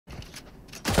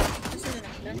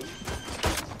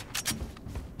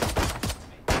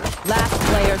Last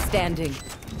player standing.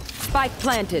 Spike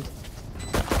planted.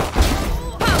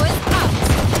 Power up.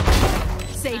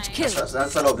 Sage kill.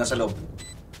 Nasa loob, nasa loob.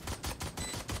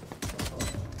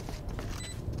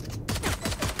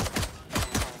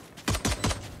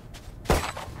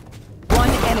 One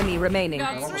enemy remaining.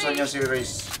 Ewan ko saan niya si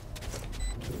Raze.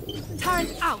 Turn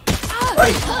out.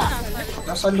 Ay!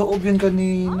 Nasa loob yun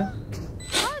kanina.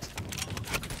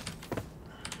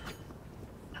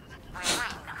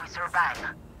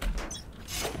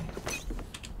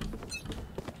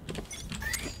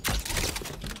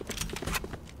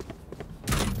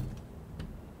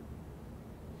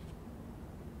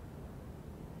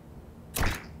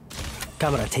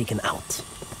 Camera taken out.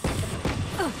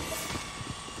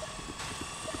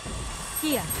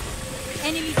 Here.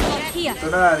 Enemy spot here. Dito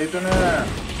na, dito na.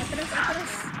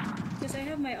 Atras. Because I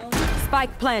have my own.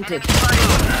 Spike planted.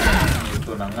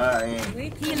 Dito na nga eh.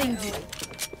 Wait, Healing you.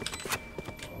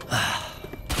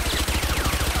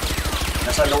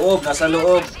 Nasa loob, nasa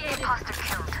loob.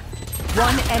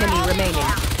 One enemy remaining.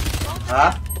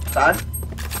 Ha? Saan?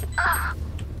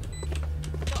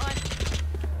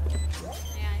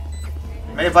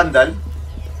 May vandal?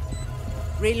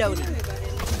 Reloading.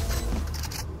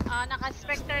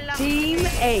 Naka-specter lang. Team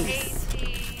Ace.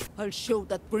 I'll show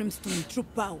that brimstone true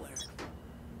power.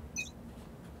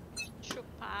 True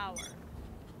power.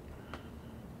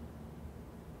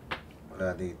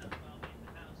 Wala dito.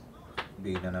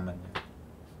 B na naman yan.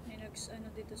 may ano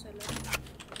dito sa loob.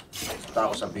 Punta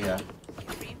ako sa B ha.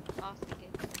 Cream? Oh, sige.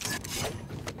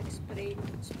 Spray.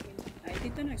 Ay,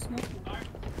 dito nag-smoke mo.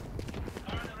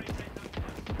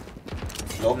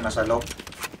 Loob, nasa loob.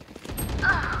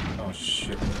 Oh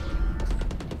shit.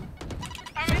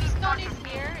 Brimstone is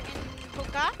here in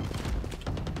hookah.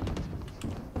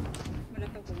 Wala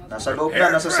ka bumaba. Nasa loob na,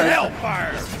 nasa side.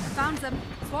 Found them.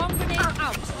 Swarm grenade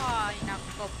out. Ay,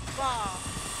 nako pa.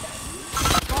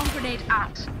 Swarm grenade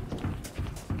out.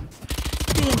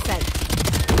 Still inside.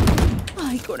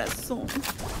 Ay, corazón.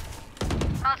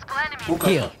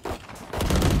 Here.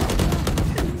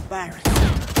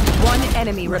 One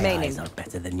enemy My remaining. eyes are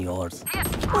better than yours.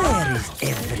 Where is Oh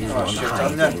everyone shit,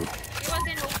 saan yan? hiding? He was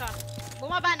in hookah.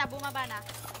 Bumaba na, bumaba na.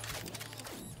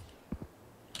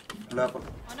 Wala pa.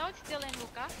 Oh no, it's still in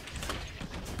hookah.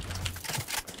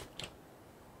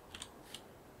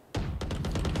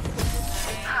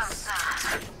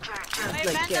 May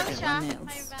Like vandal siya. everyone else.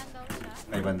 May vandal siya.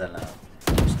 May vandal na.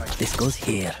 This goes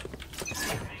here.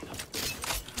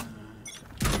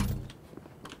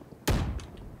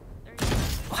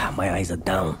 Wow, my eyes are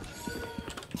down.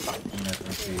 Tingnan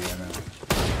natin si ano.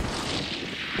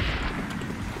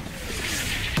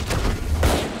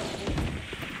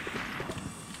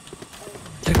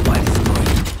 Checkpoint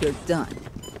destroyed. You're done.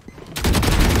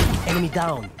 Enemy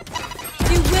down.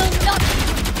 You will not.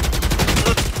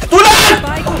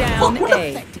 Spike down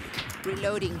A.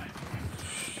 Reloading.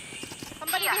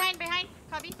 Somebody behind.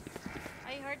 Cubby.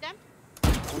 I heard them.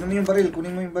 Kunin mo yung baril,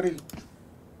 kunin mo yung baril.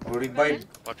 O revive.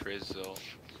 What result?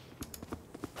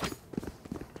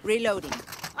 Reloading.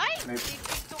 Ay! May-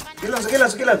 Dito ka na.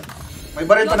 Sigilan. May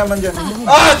baril pa naman dyan.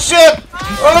 Ah, shit!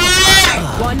 Ay!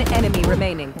 One enemy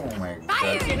remaining. Oh my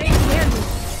god.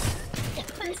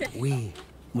 We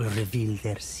will reveal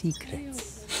their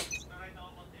secrets.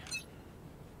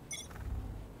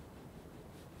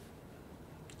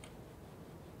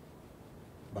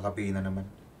 Baka B na naman.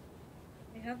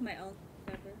 I have my own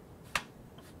cover.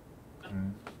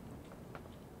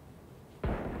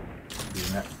 B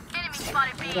na.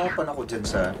 Hirapan ako dyan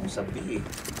sa B eh.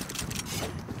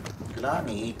 Kailangan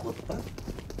iikot pa.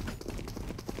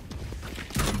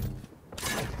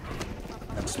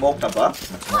 Nag-smoke na ba?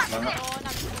 Nag-smoke na nga. Oo,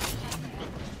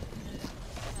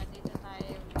 dito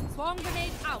tayo. Swarm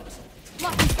grenade out.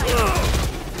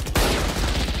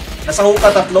 Nasa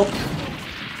hookah tatlo.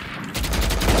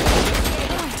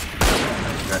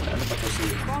 God, ano ba to si...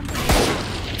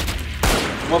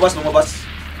 Lumabas.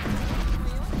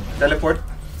 Teleport.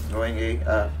 Going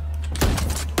A.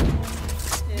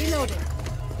 Reloading.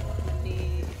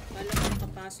 Hindi, bala ka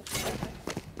nakapasok na.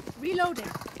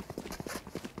 Reloading.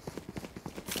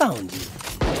 Found you.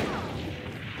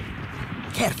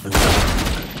 Careful.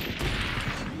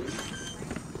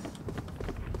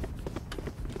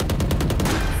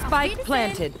 Spike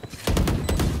planted.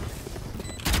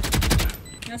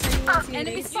 Nasa iyo si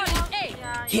Enemy Raze. spotted. A.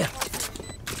 Yeah, Here.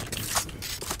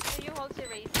 you hold the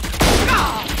race.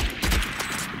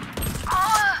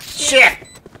 Shit!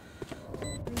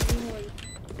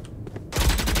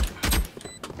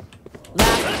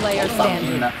 Last player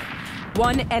standing. Na.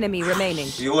 One enemy remaining.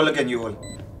 You hold again, you hold.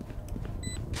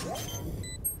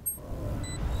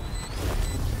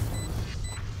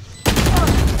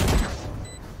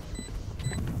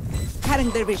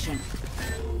 Blurring their vision.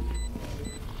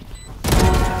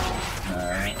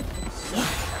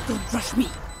 Don't rush me.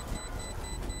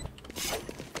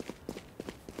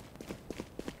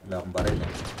 Wala akong baril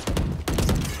eh.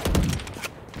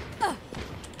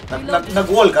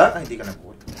 Nag-wall ka? Ay, hindi ka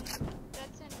nag-wall.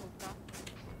 That's in hookah.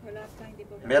 Wala pa, hindi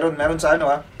pa. Meron sa ano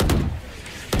ha?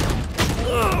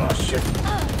 Oh shit.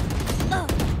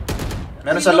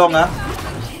 Meron sa long ha?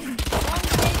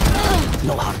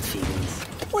 No hard feelings.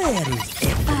 Where is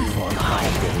everyone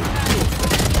hiding?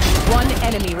 One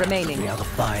enemy remaining. 3 out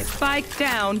of 5. Spike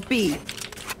down B.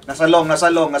 Nasa long.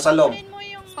 Kunin mo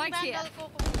yung Spike here. vandal ko.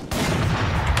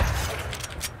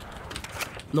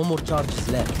 No more charges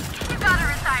left.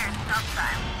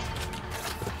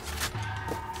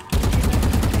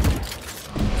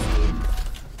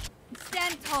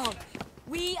 Stand tall.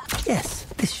 We Yes,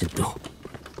 this should do.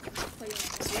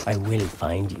 I will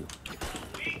find you.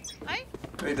 Ay,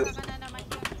 Wait, baka na naman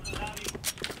yun.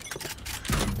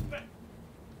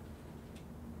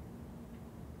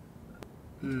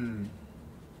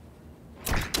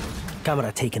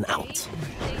 Camera taken out.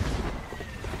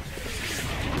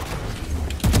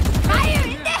 fire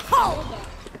in the hole.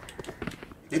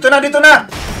 Dito na!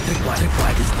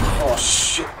 Required is now. Oh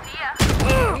shit.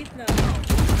 Wait lang.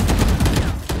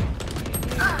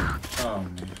 Oh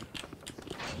man.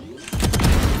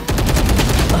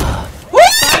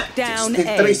 Down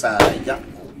 63 A. sayang.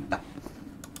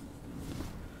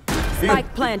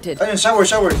 Spike planted. Ayun,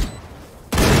 shower.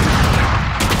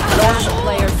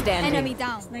 Player standing. Enemy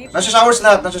down. Sniper. Nasa showers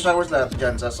lahat.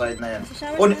 Diyan, sa side na yan. Nasa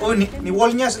showers Oh, lahat.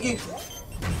 ni-wall niya. Sige.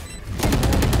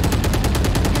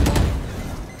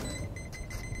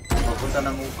 Papunta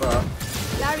ng uka.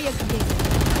 Larry again.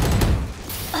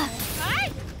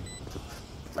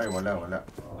 Ay, wala.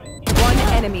 One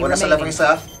enemy Wala sa labang remaining.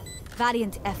 isa.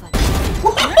 Valiant effort.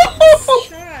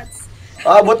 Shots.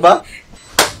 Abot ba?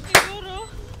 Siguro.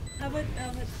 Abot.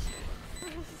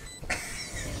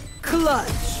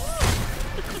 Clutch.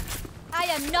 I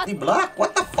am not Di black.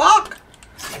 What the fuck?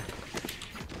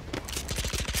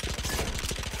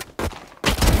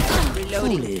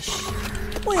 Foolish.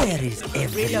 Where is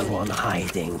everyone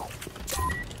hiding?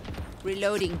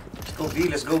 reloading.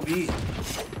 Let's go B.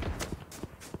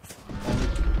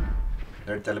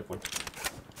 They're teleport.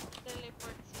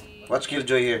 Teleport si... Watch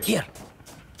Killjoy here. Here.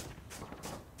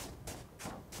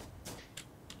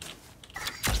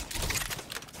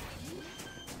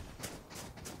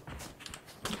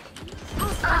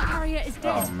 Carrier is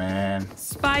dead. Oh man.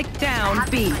 Spike down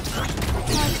B.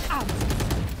 Out.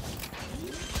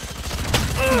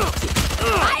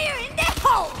 Fire in the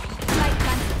hole. Light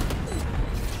gun.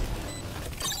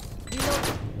 Reload.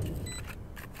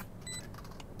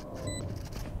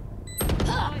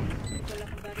 Wala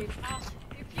kang baril.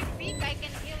 If you peek, I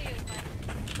can heal you, but...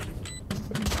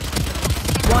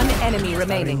 One enemy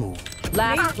remaining.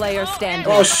 Last player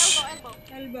standing. Oh sh. Elbow.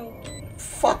 Elbow.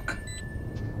 Fuck.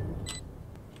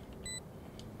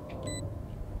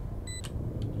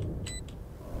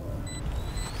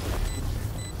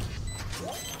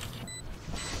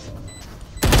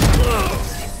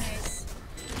 Nice.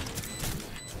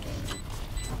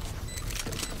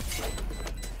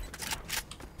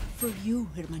 For you,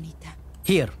 hermanita.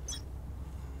 Here.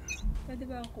 Pwede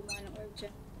ba akong kumain ng orb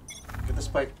dyan? Get the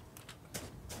spike.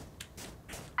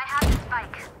 I have the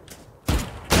spike.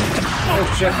 Oh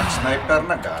shit, sniper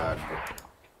na gago.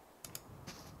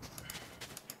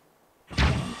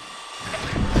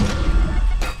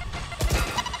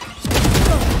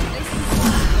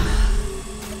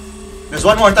 There's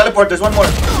one more, teleport, there's one more.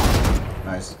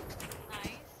 Nice.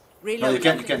 Nice. No, you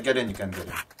can't get in. Sino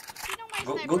may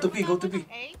Go- sniper? go to B, go to B.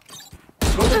 A?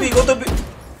 Go to B.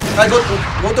 Ay, go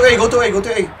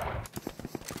to A.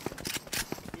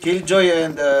 Killjoy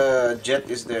and Jet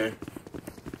is there.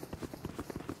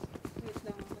 Wait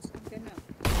lang. Masakit ka na.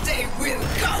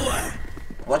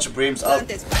 Watch Brim's out.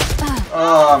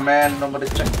 Oh man, nobody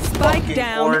checked. Spike Fucking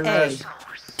down corners.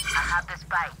 I have the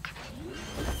spike.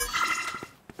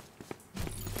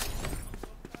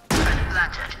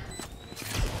 Planted.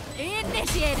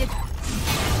 Initiated.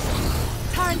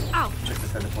 Turn out. Check the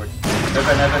teleport.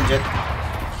 Heaven, Jet.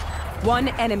 One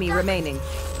enemy remaining.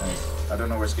 Nice. I don't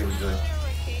know where's Killjoy.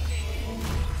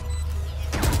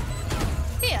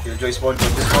 Here. Killjoy spawn.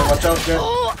 Watch out, Jet.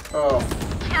 Oh.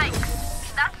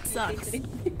 Yikes. That Sucks.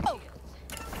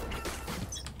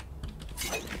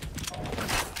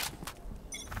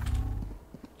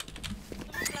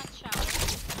 Last shower.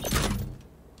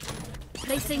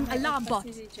 Placing alarm bot.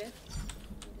 Si Jet.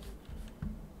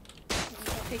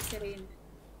 Fake si Rain.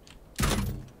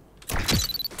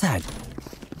 Tag.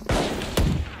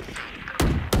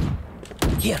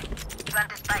 Here. plant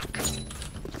the spike.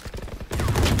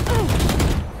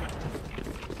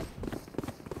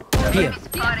 Here.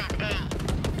 Spotted A.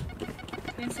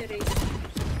 Yun si Raze.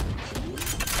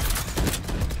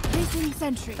 Placing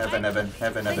sentry. Heaven.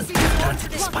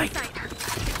 Planted the spike.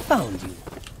 Found you.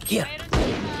 Here.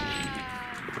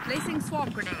 Placing swarm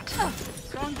grenade.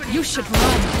 You should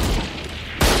run.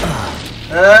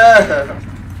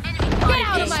 Get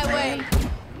out of my way.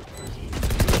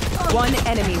 One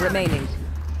enemy remaining.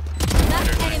 That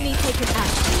enemy taken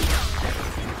out.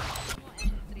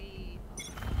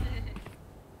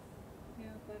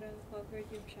 Yeah, parang covered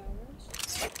yung showers.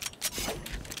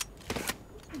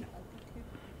 Ano output here?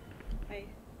 Ay.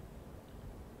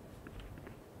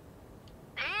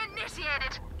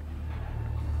 Initiated.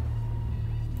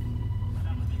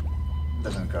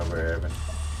 Doesn't cover heaven.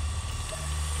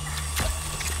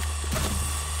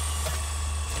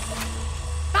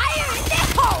 Fire in the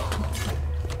hole!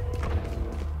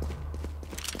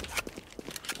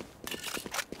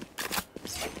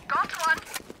 Got one.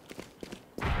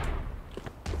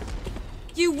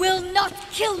 You will not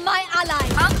kill my ally!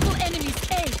 Multiple enemies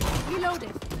A!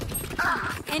 Reloading.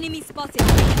 Enemy spotted.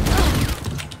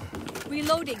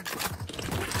 Reloading.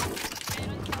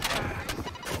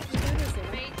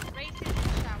 Race in the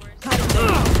showers.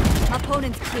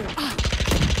 Opponent killed.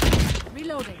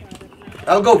 Reloading.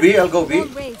 I'll go B. Wrong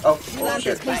way. Oh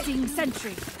shit. Placing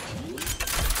sentry.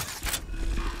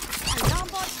 Alarm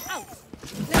bot out.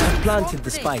 Planted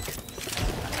the spike.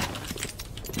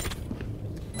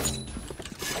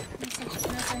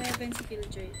 Nasa heaven si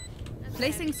Killjoy.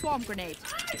 Placing swarm grenade.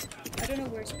 I don't know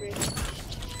where's Bridge.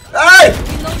 Ay!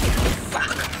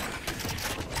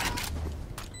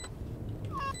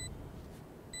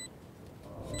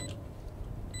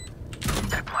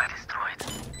 Deploy destroyed.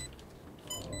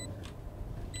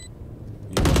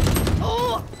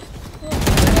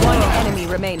 One enemy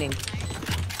remaining.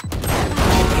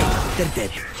 They're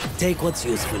dead. Take what's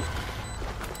useful.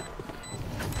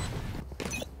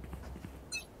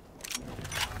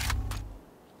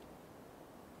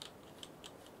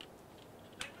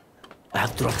 I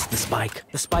have dropped the spike.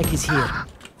 The spike is here.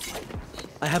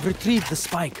 I have retrieved the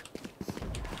spike.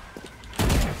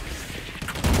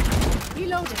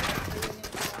 Reloading.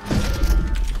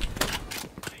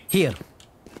 Here.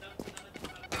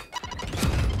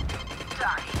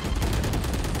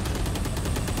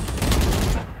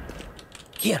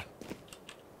 Here.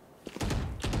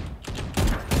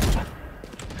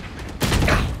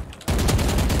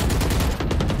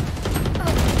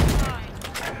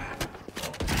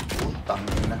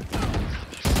 Tangina.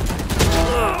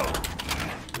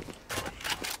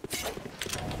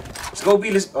 Let's go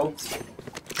B. Let's go.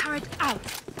 Turret out.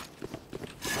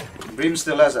 Brim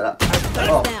still has a.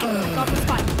 Oh, Down. Got the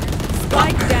spike.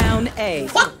 Spike down A.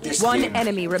 this One game.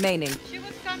 enemy remaining. She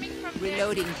was coming from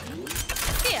Reloading.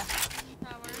 Here.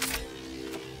 Tower.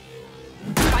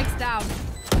 Spike's down.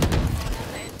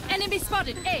 Enemy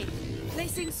spotted. A.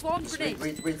 Placing swarm grenade.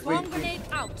 Wait. Swarm grenade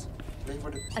out. Wait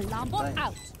for the Alarm bot time.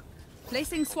 out.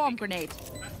 Placing swarm grenade.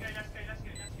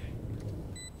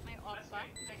 My oppa.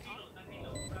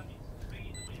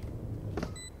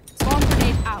 Swarm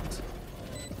grenade out.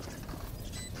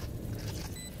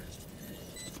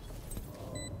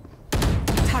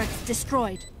 Turret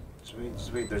destroyed.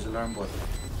 Sweet, there's alarm bot.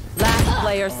 Last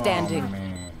player standing. Oh,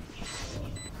 man.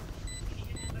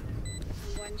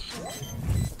 One shot.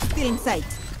 Feeling sight.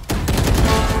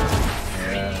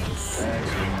 Yeah, thanks,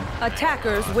 man.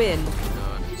 Attackers win.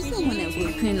 Someone else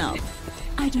will clean up.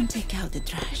 I don't take out the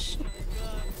trash.